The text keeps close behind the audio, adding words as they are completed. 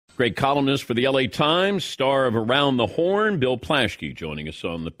great columnist for the LA Times, star of Around the Horn, Bill Plaschke, joining us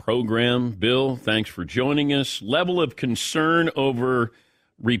on the program. Bill, thanks for joining us. Level of concern over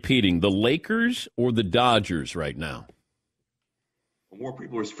repeating, the Lakers or the Dodgers right now? More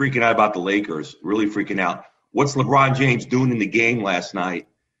people are freaking out about the Lakers, really freaking out. What's LeBron James doing in the game last night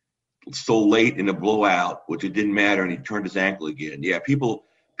so late in the blowout, which it didn't matter, and he turned his ankle again? Yeah, people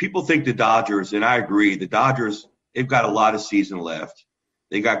think the Dodgers, and I agree, the Dodgers, they've got a lot of season left.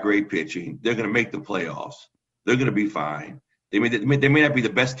 They got great pitching. They're going to make the playoffs. They're going to be fine. They may not be the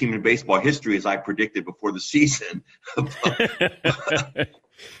best team in baseball history, as I predicted before the season.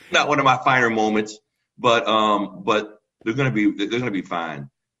 Not one of my finer moments, but they're going to be fine.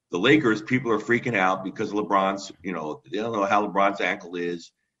 The Lakers, people are freaking out because of LeBron's. They don't know how LeBron's ankle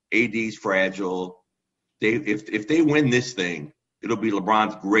is. AD's fragile. If they win this thing, it'll be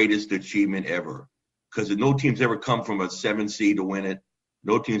LeBron's greatest achievement ever, because no team's ever come from a 7 seed to win it.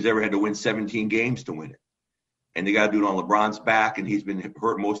 No team's ever had to win 17 games to win it. And they got to do it on LeBron's back, and he's been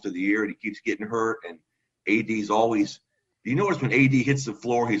hurt most of the year, and he keeps getting hurt. And AD's always – you notice when AD hits the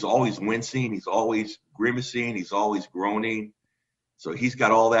floor, he's always wincing, he's always grimacing, he's always groaning. So he's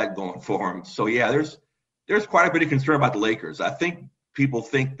got all that going for him. So, yeah, there's quite a bit of concern about the Lakers. I think people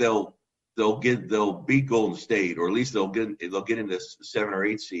think they'll beat Golden State, or at least they'll get into 7 or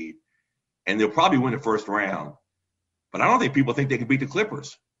 8 seed, and they'll probably win the first round. But I don't think people think they can beat the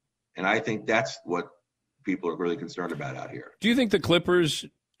Clippers. And I think that's what people are really concerned about out here. Do you think the Clippers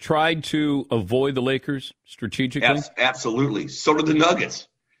tried to avoid the Lakers strategically? Absolutely. So did the Nuggets.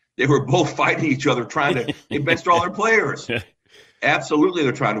 They were both fighting each other, they benched all their players. Absolutely,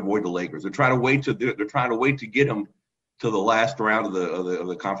 they're trying to avoid the Lakers. They're trying to wait to get them to the last round of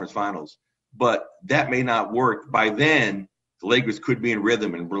the conference finals. But that may not work. By then, the Lakers could be in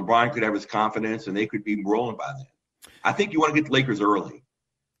rhythm, and LeBron could have his confidence, and they could be rolling by then. I think you want to get the Lakers early.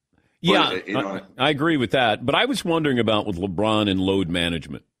 Yeah, I agree with that. But I was wondering about with LeBron and load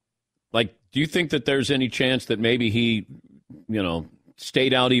management. Like, do you think that there's any chance that maybe he,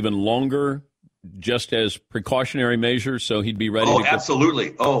 stayed out even longer just as precautionary measures so he'd be ready to go?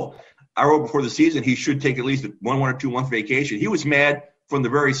 Absolutely. I wrote before the season he should take at least one or 2 month vacation. He was mad from the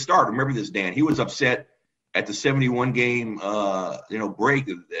very start. Remember this, Dan. He was upset at the 71-game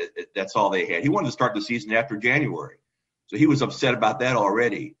break. That's all they had. He wanted to start the season after January. So he was upset about that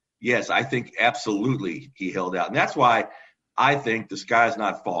already. Yes, I think absolutely he held out. And that's why I think the sky's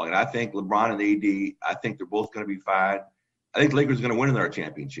not falling. I think LeBron and AD, I think they're both going to be fine. I think the Lakers are going to win another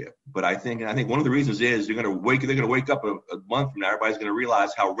championship. But I think one of the reasons is they're going to wake up a month from now, everybody's going to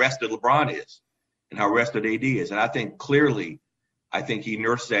realize how rested LeBron is and how rested AD is. And I think clearly, he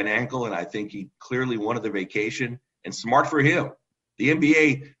nursed that ankle, and I think he clearly wanted the vacation, and smart for him. The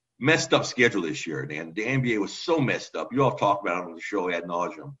NBA messed up schedule this year, Dan. The NBA was so messed up. You all talked about it on the show ad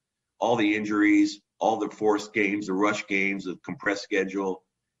nauseum. All the injuries, all the forced games, the rush games, the compressed schedule.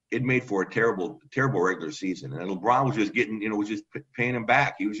 It made for a terrible, terrible regular season. And LeBron was just paying him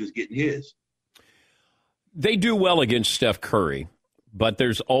back. He was just getting his. They do well against Steph Curry, but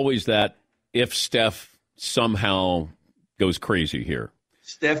there's always that if Steph somehow goes crazy here.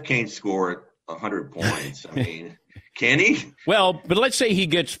 Steph can't score 100 points. I mean, can he? Well, but let's say he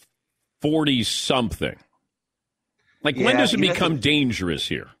gets 40-something. Like, when does it become dangerous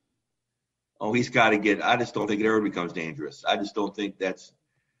here? Oh, he's got to get – I just don't think it ever becomes dangerous. I just don't think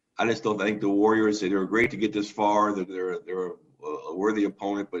the Warriors, they're great to get this far. They're a worthy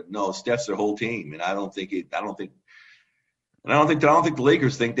opponent, but no, Steph's their whole team, and I don't think the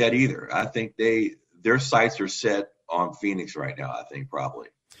Lakers think that either. I think their sights are set on Phoenix right now. I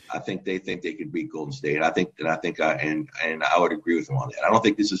think they think they can beat Golden State. And I would agree with them on that. I don't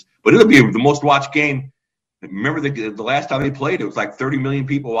think this is, but it'll be the most watched game. Remember the last time they played, it was like 30 million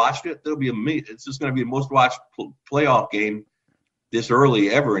people watched it. It's just going to be the most watched playoff game this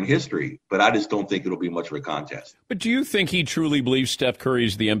early ever in history. But I just don't think it'll be much of a contest. But do you think he truly believes Steph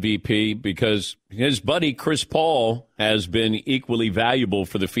Curry's the MVP? Because his buddy Chris Paul has been equally valuable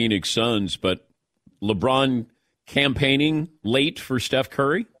for the Phoenix Suns, but LeBron campaigning late for Steph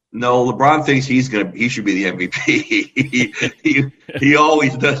Curry? No, LeBron thinks he should be the MVP. he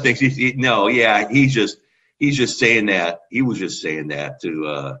always does think he's just saying that. He was just saying that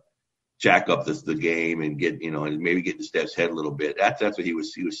to jack up the game and get, and maybe get in Steph's head a little bit. That's what he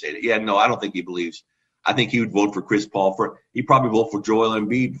was saying. Yeah, no, I don't think he believes. I think he would vote for Chris Paul. He'd probably vote for Joel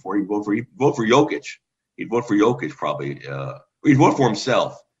Embiid before he'd vote for Jokic. He'd vote for Jokic probably. Or he'd vote for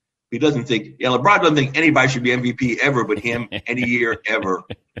himself. He doesn't think. Yeah, LeBron doesn't think anybody should be MVP ever, but him any year ever.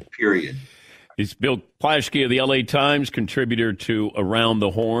 Period. He's Bill Plaschke of the LA Times, contributor to Around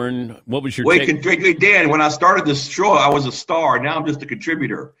the Horn. What was your take? Dan, when I started this show, I was a star. Now I'm just a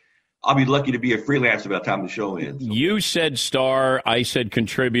contributor. I'll be lucky to be a freelancer by the time the show ends. So. You said star, I said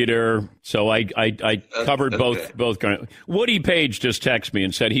contributor, so I covered both. Woody Page just texted me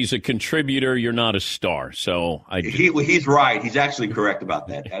and said he's a contributor. You're not a star. So he's right. He's actually correct about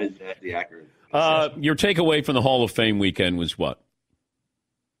that. That is the accurate. Your takeaway from the Hall of Fame weekend was what?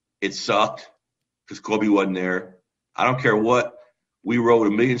 It sucked because Kobe wasn't there. I don't care what. We wrote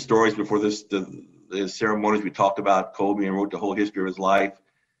a million stories before the ceremonies. We talked about Kobe and wrote the whole history of his life.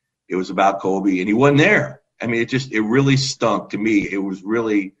 It was about Kobe, and he wasn't there. I mean, it really stunk to me. It was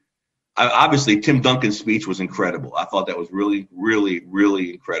really obviously Tim Duncan's speech was incredible. I thought that was really, really,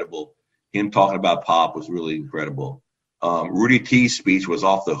 really incredible. Him talking about Pop was really incredible. Rudy T's speech was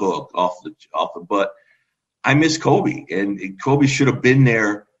off the hook, off the butt. I miss Kobe, and Kobe should have been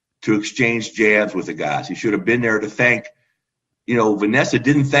there to exchange jabs with the guys. He should have been there to thank. Vanessa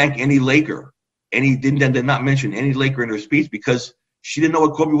didn't thank any Laker, and he did not mention any Laker in her speech because she didn't know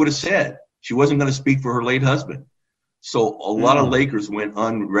what Kobe would have said. She wasn't going to speak for her late husband. So a lot of Lakers went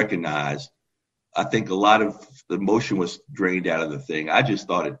unrecognized. I think a lot of the emotion was drained out of the thing. I just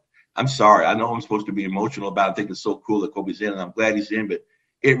thought I'm sorry. I know I'm supposed to be emotional about it. I think it's so cool that Kobe's in, and I'm glad he's in, but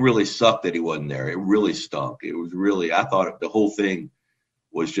it really sucked that he wasn't there. It really stunk. It was really, I thought the whole thing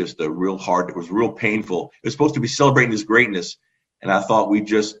was just it was real painful. It was supposed to be celebrating his greatness, and I thought we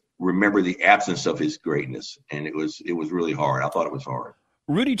just remember the absence of his greatness, and it was really hard. I thought it was hard.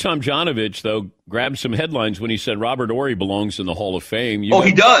 Rudy Tomjanovich, though, grabbed some headlines when he said Robert Horry belongs in the Hall of Fame.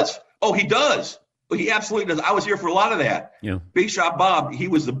 He does. Well, he absolutely does. I was here for a lot of that. Yeah. Big Shot Bob, he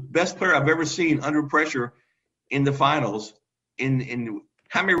was the best player I've ever seen under pressure in the finals. In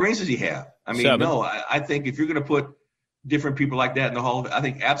how many rings does he have? I mean, 7. No, I think if you're going to put different people like that in the Hall of Fame, I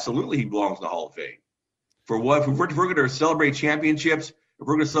think absolutely he belongs in the Hall of Fame. For what? If we're going to celebrate championships, if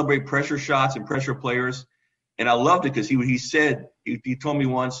we're going to celebrate pressure shots and pressure players, and I loved it because he said, he told me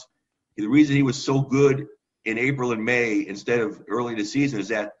once, the reason he was so good in April and May instead of early in the season is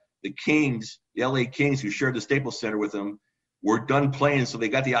that the Kings, the LA Kings, who shared the Staples Center with him, were done playing, so they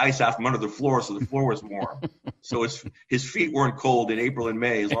got the ice out from under the floor, so the floor was warm. So his feet weren't cold in April and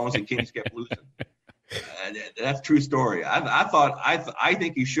May as long as the Kings kept losing. That's a true story. I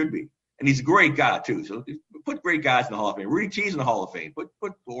think he should be. And he's a great guy, too. So put great guys in the Hall of Fame. Rudy T's in the Hall of Fame.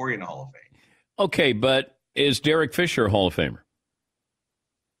 Put Horry in the Hall of Fame. Okay, but is Derek Fisher a Hall of Famer?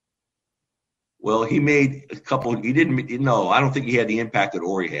 Well, he made a couple. He didn't. No, I don't think he had the impact that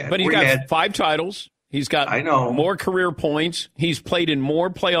Horry had. But he's got 5 titles. He's got more career points. He's played in more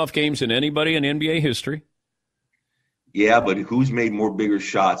playoff games than anybody in NBA history. Yeah, but who's made more bigger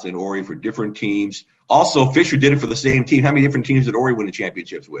shots than Horry for different teams? Also, Fisher did it for the same team. How many different teams did Horry win the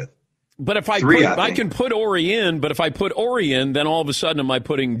championships with? But if I can put Horry in, but if I put Horry in, then all of a sudden am I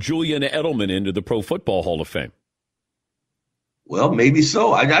putting Julian Edelman into the Pro Football Hall of Fame? Well, maybe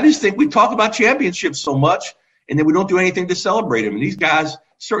so. I just think we talk about championships so much, and then we don't do anything to celebrate them. And these guys,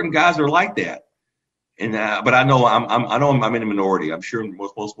 certain guys are like that. And but I know I'm in a minority. I'm sure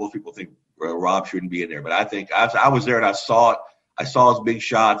most people think Rob shouldn't be in there, but I think I was there and I saw it. I saw his big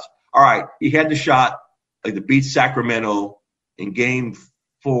shots. All right, he had the shot like to beat Sacramento in Game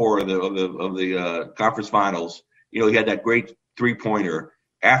 4 of the conference finals. He had that great 3-pointer.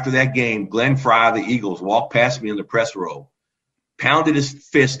 After that game, Glenn Fry of the Eagles walked past me in the press row, pounded his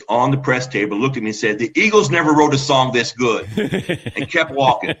fist on the press table, looked at me and said, "The Eagles never wrote a song this good," and kept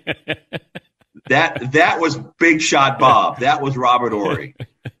walking. That was Big Shot Bob. That was Robert Horry.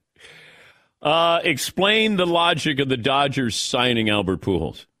 Explain the logic of the Dodgers signing Albert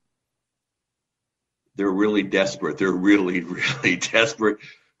Pujols. They're really desperate. They're really, really desperate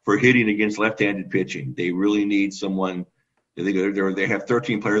for hitting against left-handed pitching. They really need someone. They have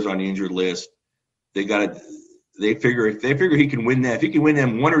 13 players on the injured list. They figure he can win that. If he can win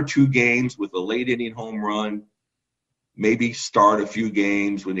them 1 or 2 games with a late inning home run, maybe start a few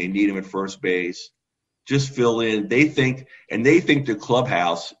games when they need him at first base, just fill in. They think the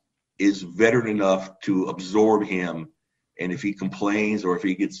clubhouse is veteran enough to absorb him. And if he complains or if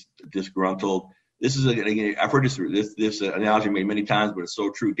he gets disgruntled, I've heard this analogy made many times, but it's so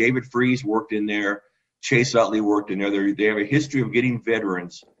true. David Freese worked in there. Chase Utley worked in there. They have a history of getting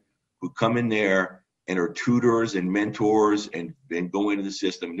veterans who come in there and are tutors and mentors and go into the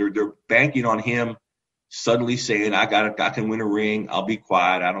system. They're banking on him suddenly saying, I can win a ring. I'll be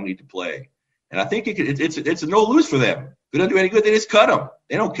quiet. I don't need to play. And I think it's a no lose for them. If they don't do any good, they just cut him.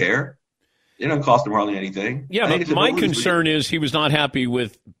 They don't care. It doesn't cost them hardly anything. Yeah, but my concern is he was not happy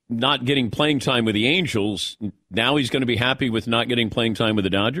with not getting playing time with the Angels. Now he's going to be happy with not getting playing time with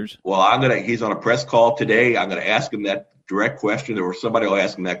the Dodgers? Well, he's on a press call today. I'm going to ask him that direct question, or somebody will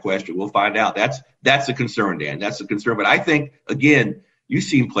ask him that question. We'll find out. That's a concern, Dan. That's a concern. But I think, again, You've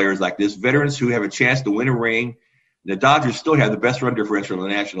seen players like this, veterans who have a chance to win a ring. The Dodgers still have the best run differential in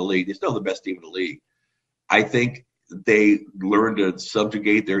the National League. They're still the best team in the league. I think they learn to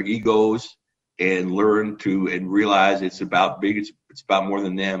subjugate their egos and learn to and realize it's about it's about more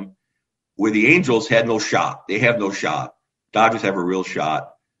than them. Where the Angels had no shot. They have no shot. Dodgers have a real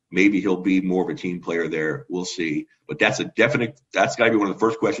shot. Maybe he'll be more of a team player there. We'll see. But that's got to be one of the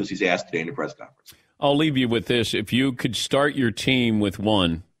first questions he's asked today in the press conference. I'll leave you with this. If you could start your team with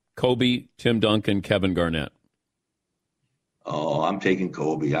one, Kobe, Tim Duncan, Kevin Garnett. Oh, I'm taking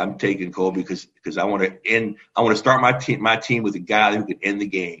Kobe. I'm taking Kobe because I want to start my team with a guy who can end the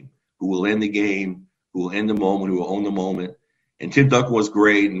game, who will end the game, who will end the moment, who will own the moment. And Tim Duncan was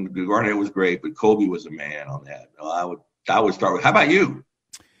great, and Garnett was great, but Kobe was a man on that. I would start with. How about you?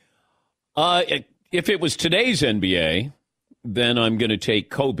 If it was today's NBA, then I'm going to take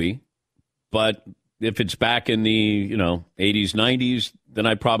Kobe. But if it's back in the 80s, 90s, then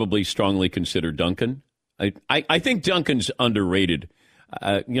I probably strongly consider Duncan. I think Duncan's underrated.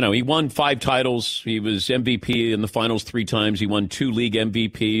 He won 5 titles. He was MVP in the finals 3 times. He won 2 league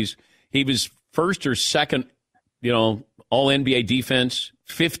MVPs. He was first or second, all NBA defense,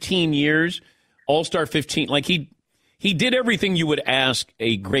 15 years, All-Star 15. Like he did everything you would ask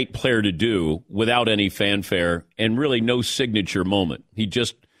a great player to do without any fanfare and really no signature moment.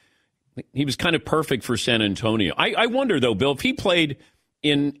 He was kind of perfect for San Antonio. I wonder, though, Bill, if he played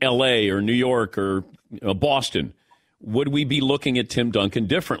in L.A. or New York or Boston, would we be looking at Tim Duncan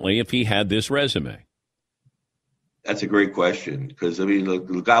differently if he had this resume? That's a great question because, a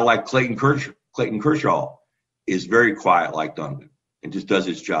guy like Clayton Kershaw is very quiet like Duncan and just does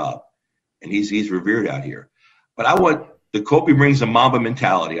his job. And he's revered out here. But the Kobe brings a Mamba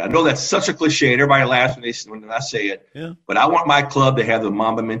mentality. I know that's such a cliche. Everybody laughs when I say it. Yeah. But I want my club to have the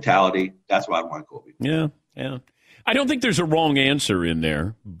Mamba mentality. That's why I want Kobe. Yeah. I don't think there's a wrong answer in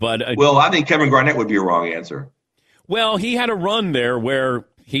there. But I think Kevin Garnett would be a wrong answer. Well, he had a run there where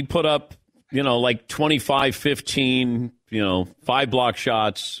he put up, like 25, 15, 5 block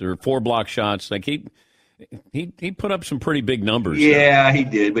shots or 4 block shots. Like he put up some pretty big numbers. Yeah, he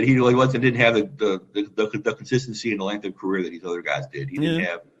did, but he really didn't have the consistency and the length of career that these other guys did. He didn't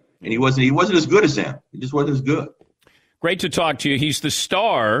have, and he wasn't as good as them. He just wasn't as good. Great to talk to you. He's the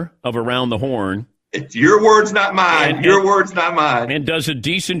star of Around the Horn. It's your words, not mine. Your words, not mine. And does a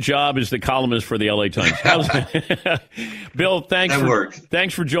decent job as the columnist for the LA Times. Bill,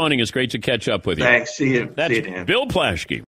 thanks for joining us. Great to catch up with you. Thanks. See you. That's Dan. Bill Plaschke.